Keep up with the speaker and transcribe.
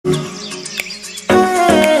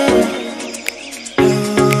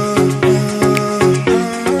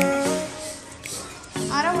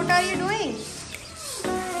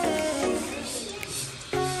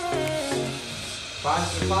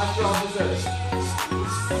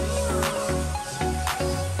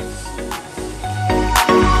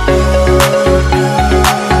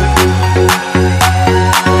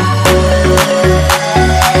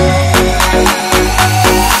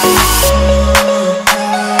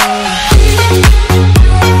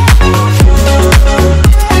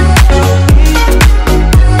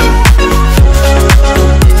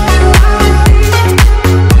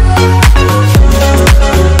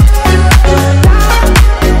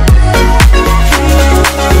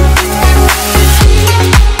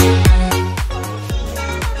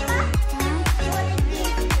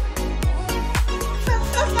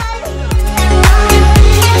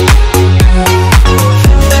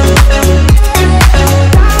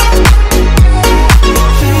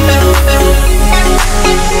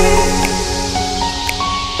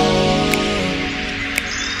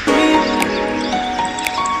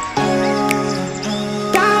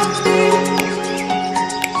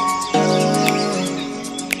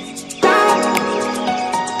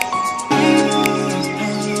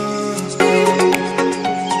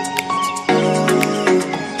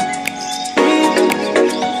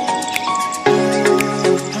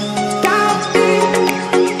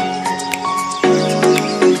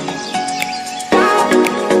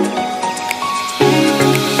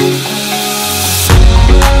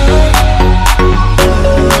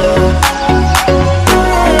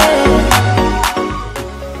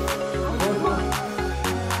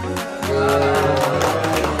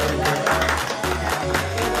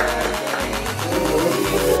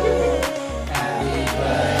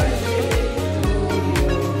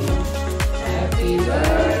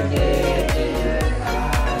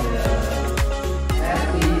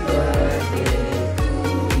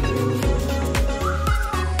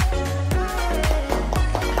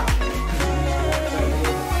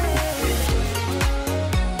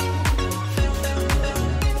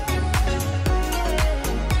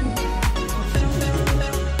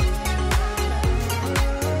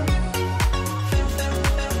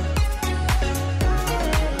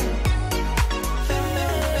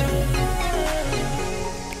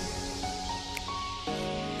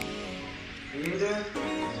चल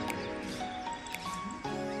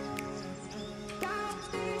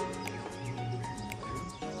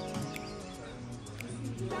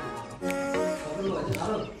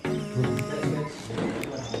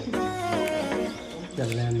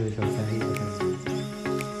रहा है मेरे को सही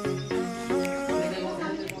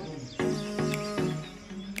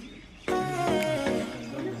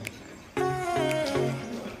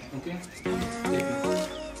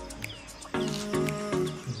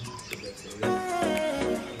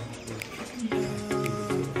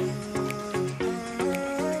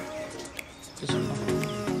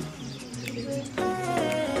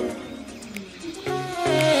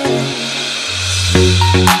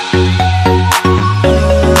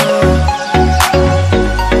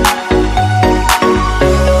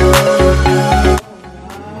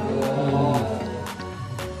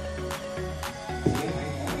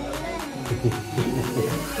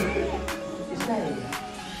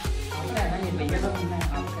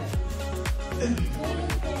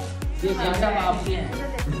ये सब आपके हैं।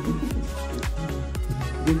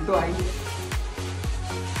 गिफ्ट तो आई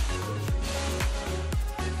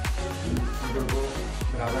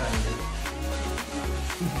बराबर आएंगे।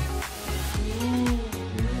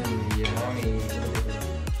 ये mummy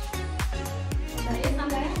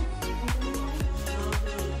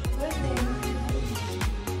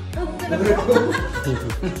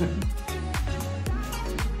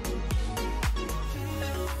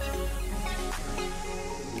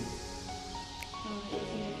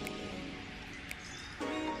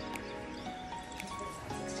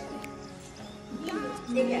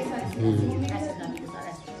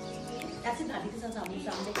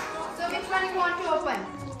So which one you want to open?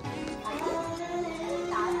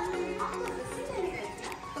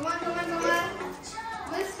 Come on.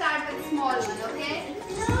 We'll start with small one, okay?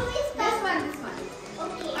 This one.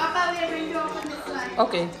 Okay. Papa, we are going to open this one.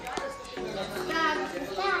 Okay. Start.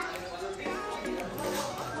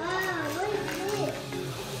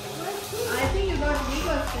 I think you got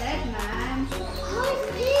Lego set, man.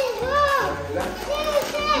 Lego!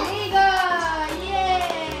 Yay!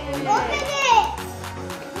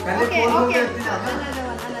 पहले Okay. Phone Another करते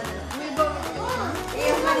one. We'll go. ये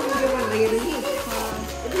हमारी video बन रही है देखिए।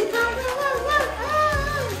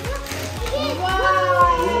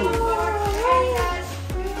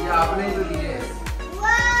 ये आपने ही तो लिए हैं।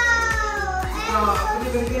 आपने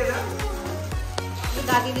कर दिया ना? ये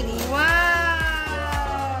दादी ने दी।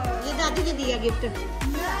 ये दादी ने दिया gift.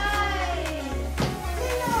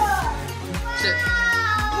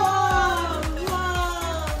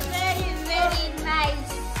 Very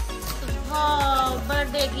nice. Wow,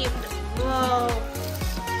 birthday gift. Wow.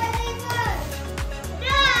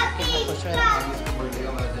 इसको बर्थडे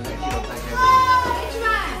का मजा नहीं होता क्या? Which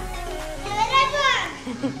one?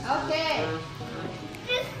 Okay.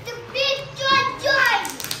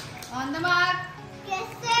 On the mark.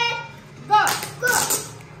 Go.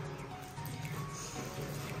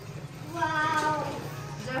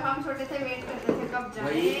 जब हम छोटे थे वेट करते थे कब जाए।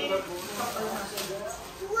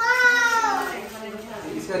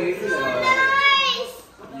 इसका रेट भी लगा हुआ है।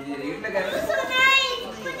 ये रेट लगा है।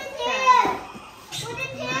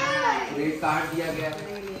 रेट काट दिया गया।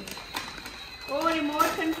 Oh,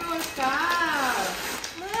 remote control car.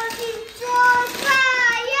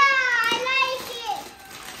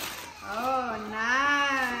 Oh,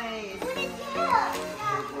 nice.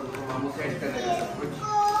 हम सेट कर रहे हैं सब कुछ।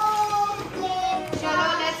 चलो,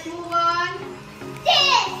 let's move on.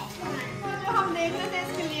 जो हम देख रहे थे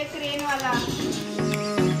इसके लिए क्रेन वाला।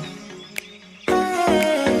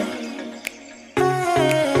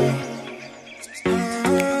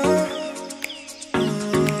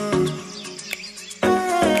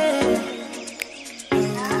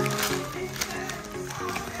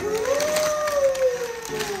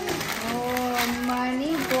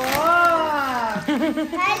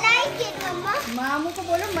 मामू को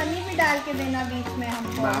बोलो मनी भी डाल के देना बीच में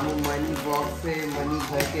हमको। मामू मनी बॉक्स से मनी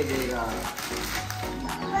भर के देगा।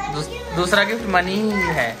 दूसरा गिफ्ट मनी ही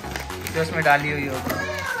है जो उसमें डाली हुई होगी।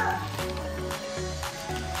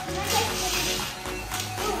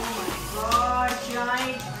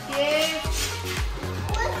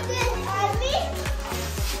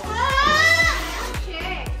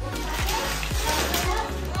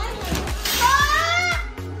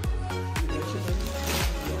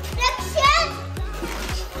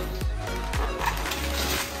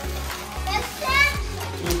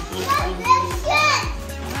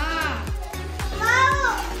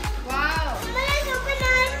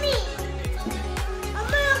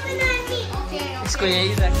 इसको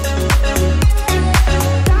यही रख